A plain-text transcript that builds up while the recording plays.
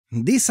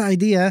This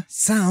idea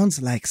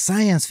sounds like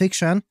science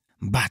fiction,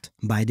 but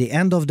by the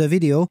end of the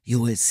video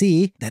you will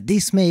see that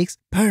this makes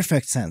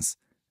perfect sense.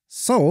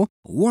 So,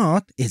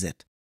 what is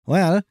it?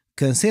 Well,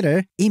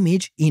 consider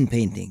image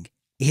inpainting.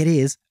 It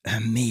is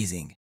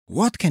amazing.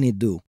 What can it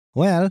do?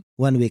 Well,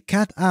 when we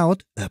cut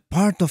out a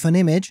part of an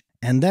image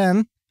and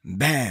then,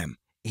 bam,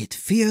 it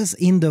fills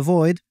in the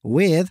void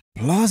with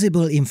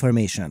plausible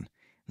information.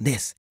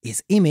 This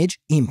is image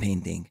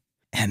inpainting.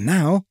 And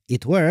now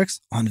it works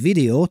on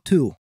video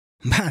too.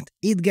 But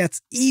it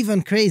gets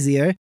even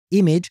crazier.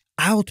 Image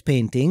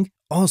outpainting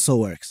also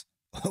works.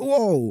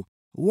 Whoa!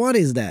 What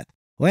is that?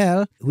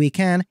 Well, we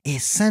can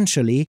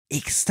essentially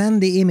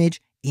extend the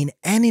image in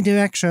any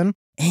direction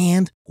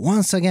and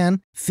once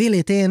again fill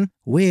it in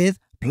with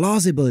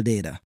plausible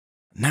data.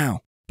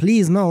 Now,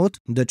 please note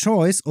the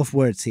choice of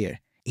words here.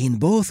 In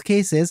both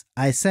cases,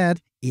 I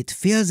said it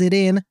fills it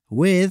in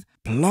with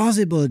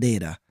plausible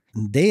data.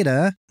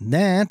 Data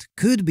that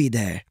could be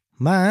there,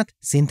 but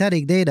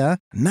synthetic data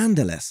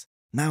nonetheless.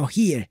 Now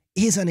here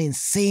is an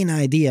insane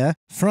idea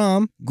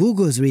from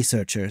Google's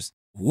researchers.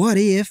 What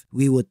if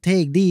we would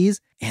take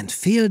these and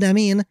fill them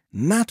in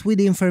not with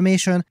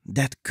information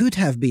that could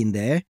have been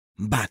there,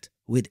 but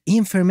with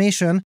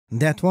information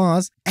that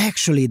was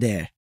actually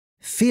there,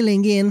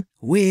 filling in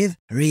with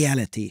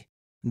reality.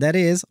 That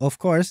is, of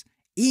course,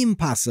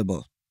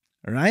 impossible,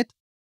 right?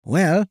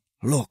 Well,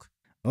 look.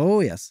 Oh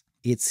yes,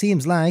 it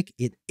seems like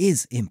it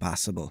is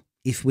impossible.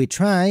 If we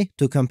try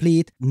to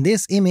complete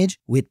this image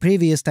with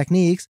previous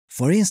techniques,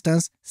 for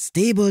instance,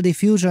 stable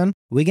diffusion,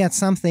 we get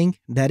something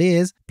that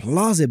is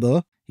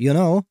plausible. You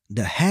know,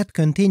 the head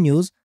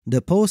continues,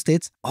 the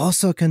post-its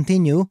also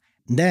continue,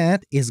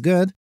 that is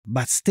good,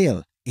 but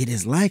still, it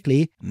is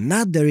likely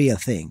not the real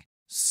thing.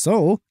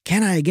 So,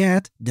 can I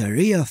get the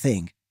real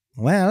thing?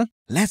 Well,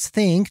 let's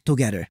think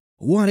together.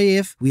 What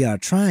if we are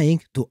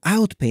trying to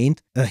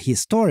outpaint a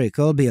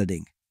historical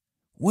building?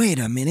 Wait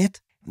a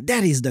minute,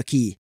 that is the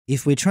key.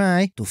 If we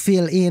try to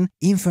fill in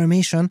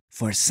information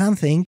for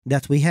something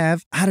that we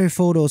have other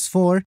photos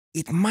for,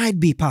 it might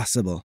be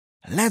possible.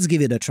 Let's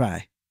give it a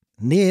try.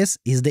 This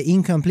is the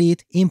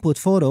incomplete input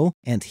photo,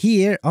 and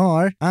here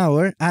are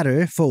our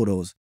other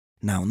photos.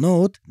 Now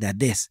note that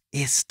this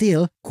is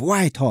still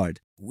quite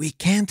hard. We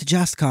can't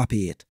just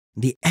copy it.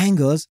 The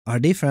angles are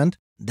different,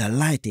 the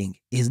lighting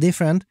is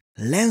different,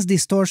 lens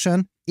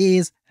distortion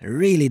is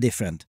really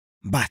different.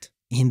 But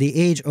in the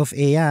age of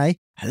AI,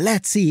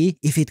 let's see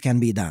if it can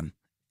be done.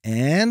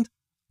 And,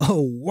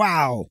 oh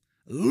wow,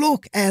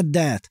 look at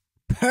that,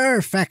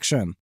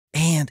 perfection!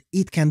 And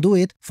it can do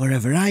it for a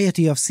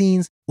variety of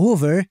scenes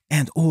over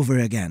and over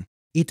again.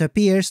 It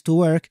appears to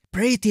work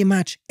pretty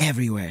much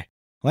everywhere.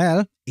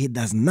 Well, it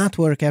does not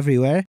work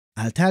everywhere,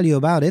 I'll tell you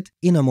about it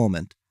in a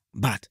moment.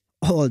 But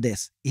all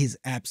this is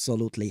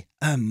absolutely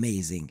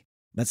amazing.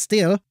 But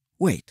still,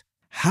 wait,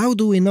 how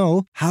do we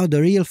know how the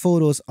real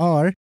photos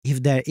are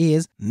if there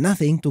is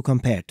nothing to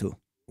compare to?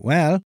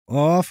 Well,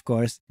 of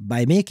course,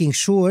 by making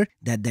sure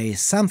that there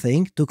is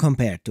something to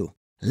compare to.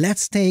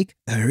 Let's take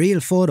a real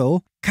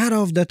photo, cut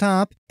off the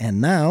top, and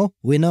now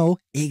we know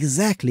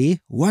exactly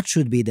what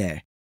should be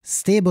there.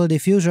 Stable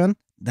diffusion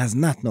does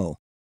not know.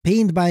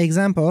 Paint by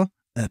example,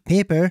 a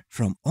paper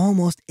from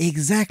almost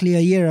exactly a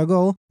year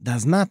ago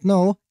does not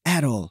know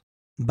at all.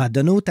 But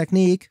the new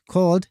technique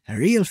called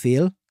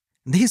RealFill,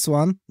 this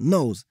one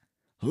knows.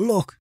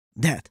 Look,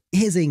 that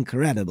is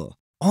incredible.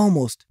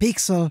 Almost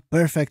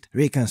pixel-perfect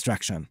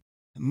reconstruction.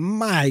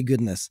 My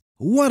goodness,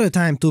 what a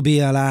time to be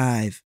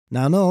alive!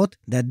 Now note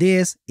that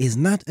this is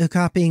not a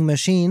copying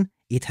machine,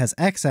 it has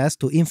access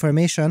to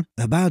information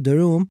about the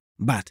room,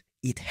 but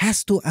it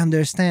has to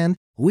understand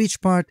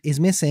which part is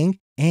missing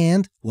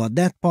and what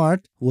that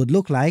part would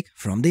look like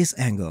from this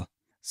angle.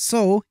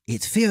 So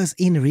it fills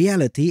in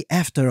reality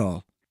after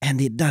all,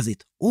 and it does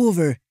it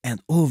over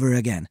and over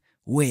again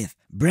with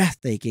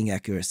breathtaking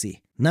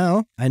accuracy.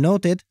 Now, I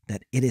noted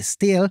that it is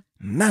still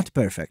not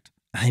perfect.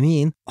 I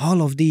mean,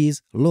 all of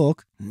these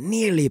look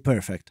nearly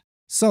perfect.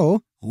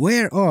 So,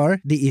 where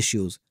are the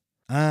issues?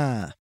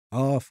 Ah,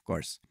 of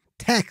course.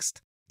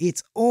 Text.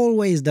 It's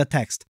always the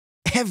text.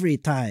 Every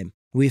time.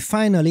 We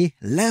finally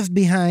left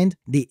behind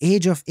the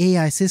age of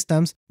AI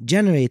systems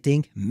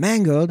generating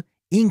mangled,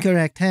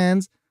 incorrect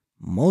hands,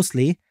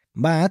 mostly,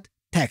 but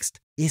text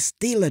is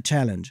still a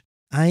challenge.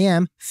 I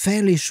am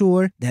fairly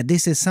sure that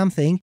this is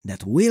something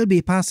that will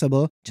be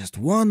possible just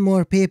one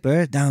more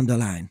paper down the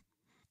line.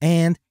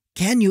 And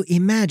can you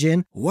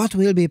imagine what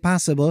will be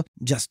possible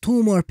just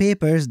 2 more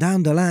papers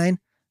down the line?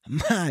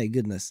 My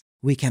goodness,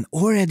 we can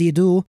already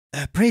do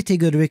a pretty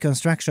good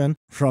reconstruction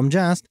from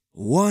just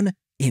one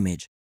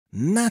image.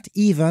 Not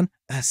even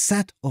a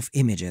set of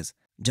images,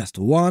 just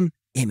one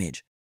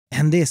image.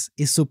 And this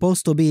is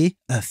supposed to be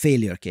a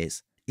failure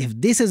case. If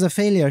this is a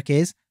failure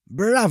case,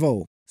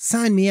 bravo!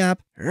 Sign me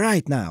up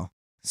right now.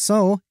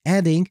 So,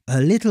 adding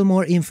a little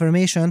more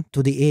information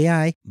to the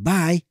AI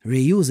by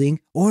reusing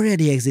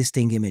already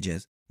existing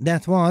images.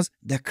 That was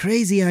the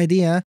crazy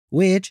idea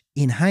which,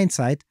 in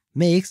hindsight,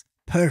 makes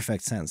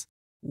perfect sense.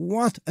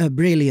 What a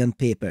brilliant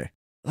paper.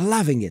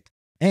 Loving it.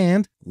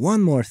 And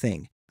one more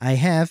thing. I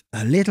have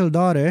a little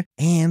daughter,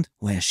 and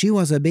when she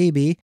was a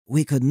baby,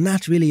 we could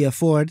not really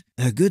afford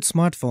a good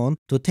smartphone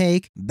to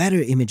take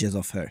better images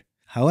of her.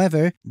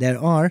 However, there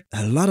are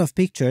a lot of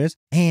pictures,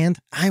 and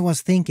I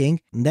was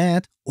thinking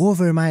that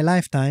over my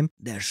lifetime,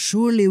 there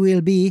surely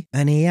will be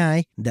an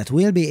AI that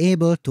will be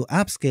able to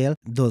upscale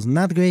those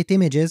not great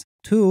images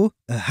to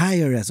a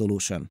higher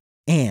resolution.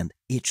 And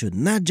it should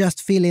not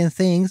just fill in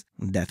things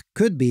that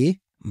could be,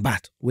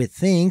 but with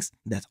things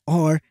that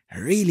are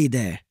really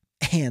there.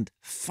 And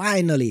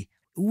finally,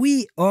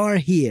 we are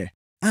here.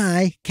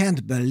 I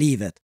can't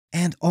believe it.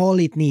 And all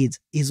it needs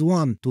is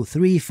 1 to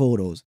 3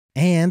 photos.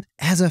 And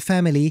as a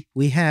family,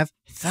 we have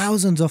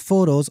thousands of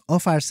photos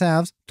of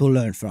ourselves to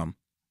learn from.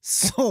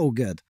 So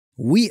good!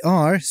 We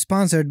are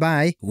sponsored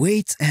by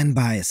Weights and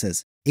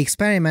Biases,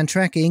 experiment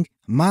tracking,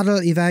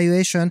 model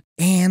evaluation,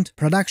 and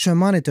production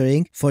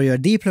monitoring for your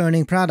deep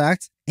learning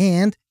products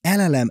and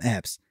LLM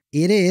apps.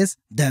 It is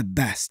the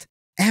best.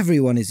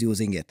 Everyone is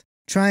using it.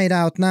 Try it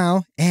out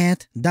now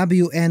at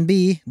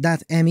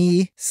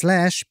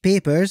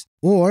wnb.me/papers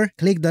or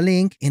click the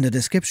link in the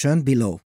description below.